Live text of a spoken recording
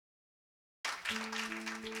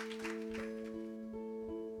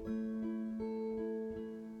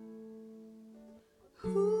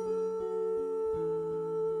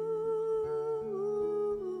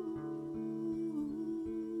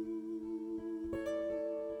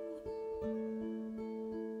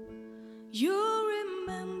You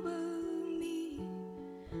remember me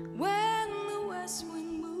when the west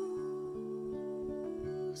wind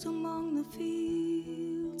moves among the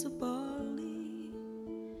fields of barley.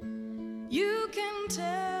 You can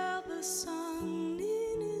tell the sun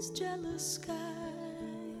in his jealous sky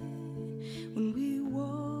when we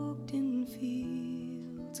walked in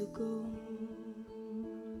fields of gold.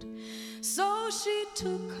 So she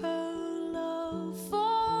took her love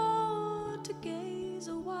for to gaze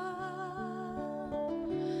a while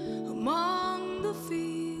among the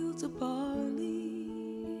fields of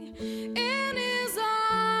barley. In his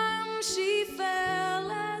arms she fell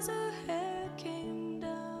as her hair came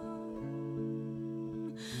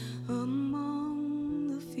down among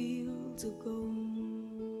the fields of gold.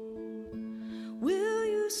 Will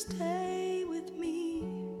you stay with me?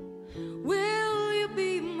 Will you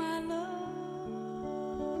be my love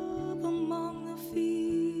among the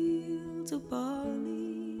fields of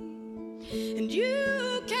barley? And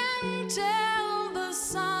you can tell the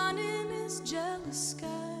sun in his jealous sky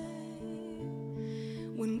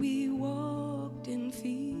when we walked in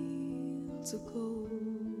fields of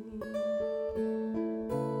gold.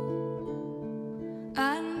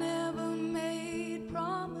 I never made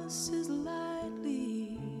promises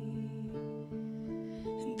lightly,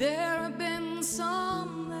 and there have been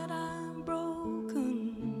some that I've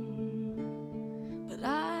broken, but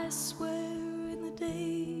I swear in the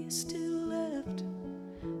days still left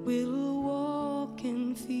we'll walk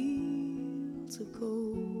in fields of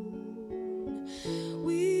gold.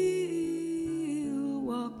 We'll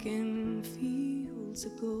walk in fields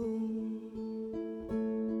of gold.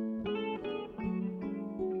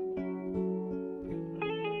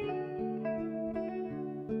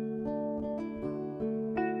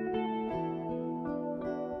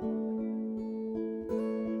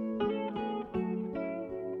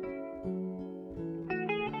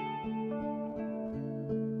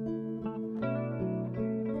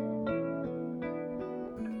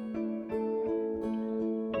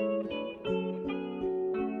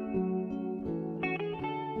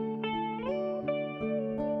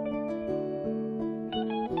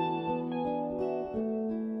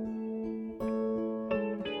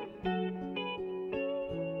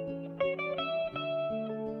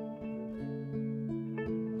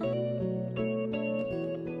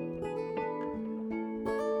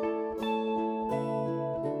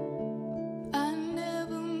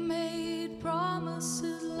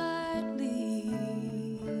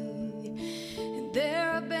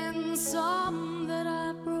 Some that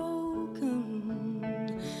I've broken,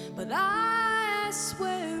 but I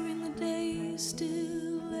swear in the days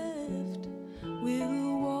still left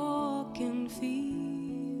we'll walk in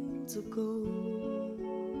fields of gold.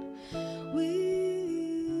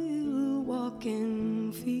 We'll walk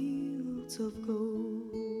in fields of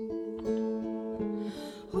gold.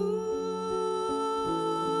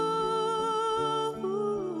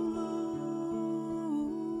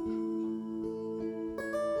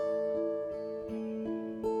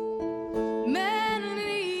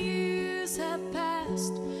 Many years have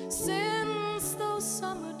passed since those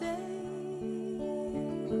summer days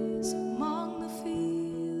among the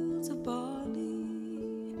fields of barley.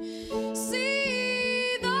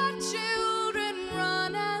 See the children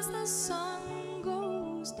run as the sun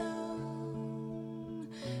goes down,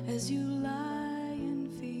 as you lie in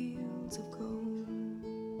fields of gold.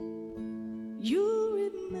 You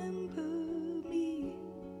remember me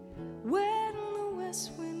when the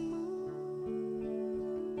west wind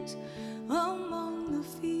moves among the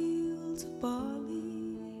fields of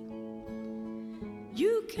barley.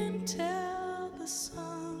 You can tell the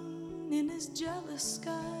sun in his jealous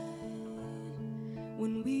sky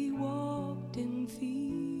when we walked in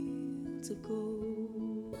fields of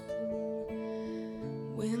gold.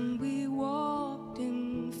 When we walked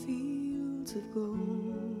in fields of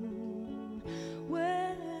gold.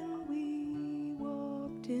 When we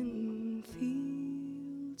walked in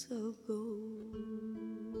fields of gold.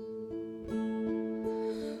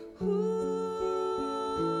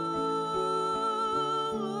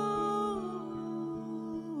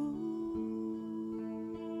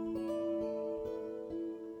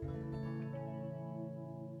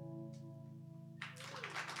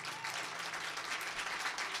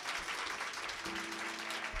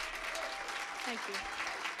 Thank you.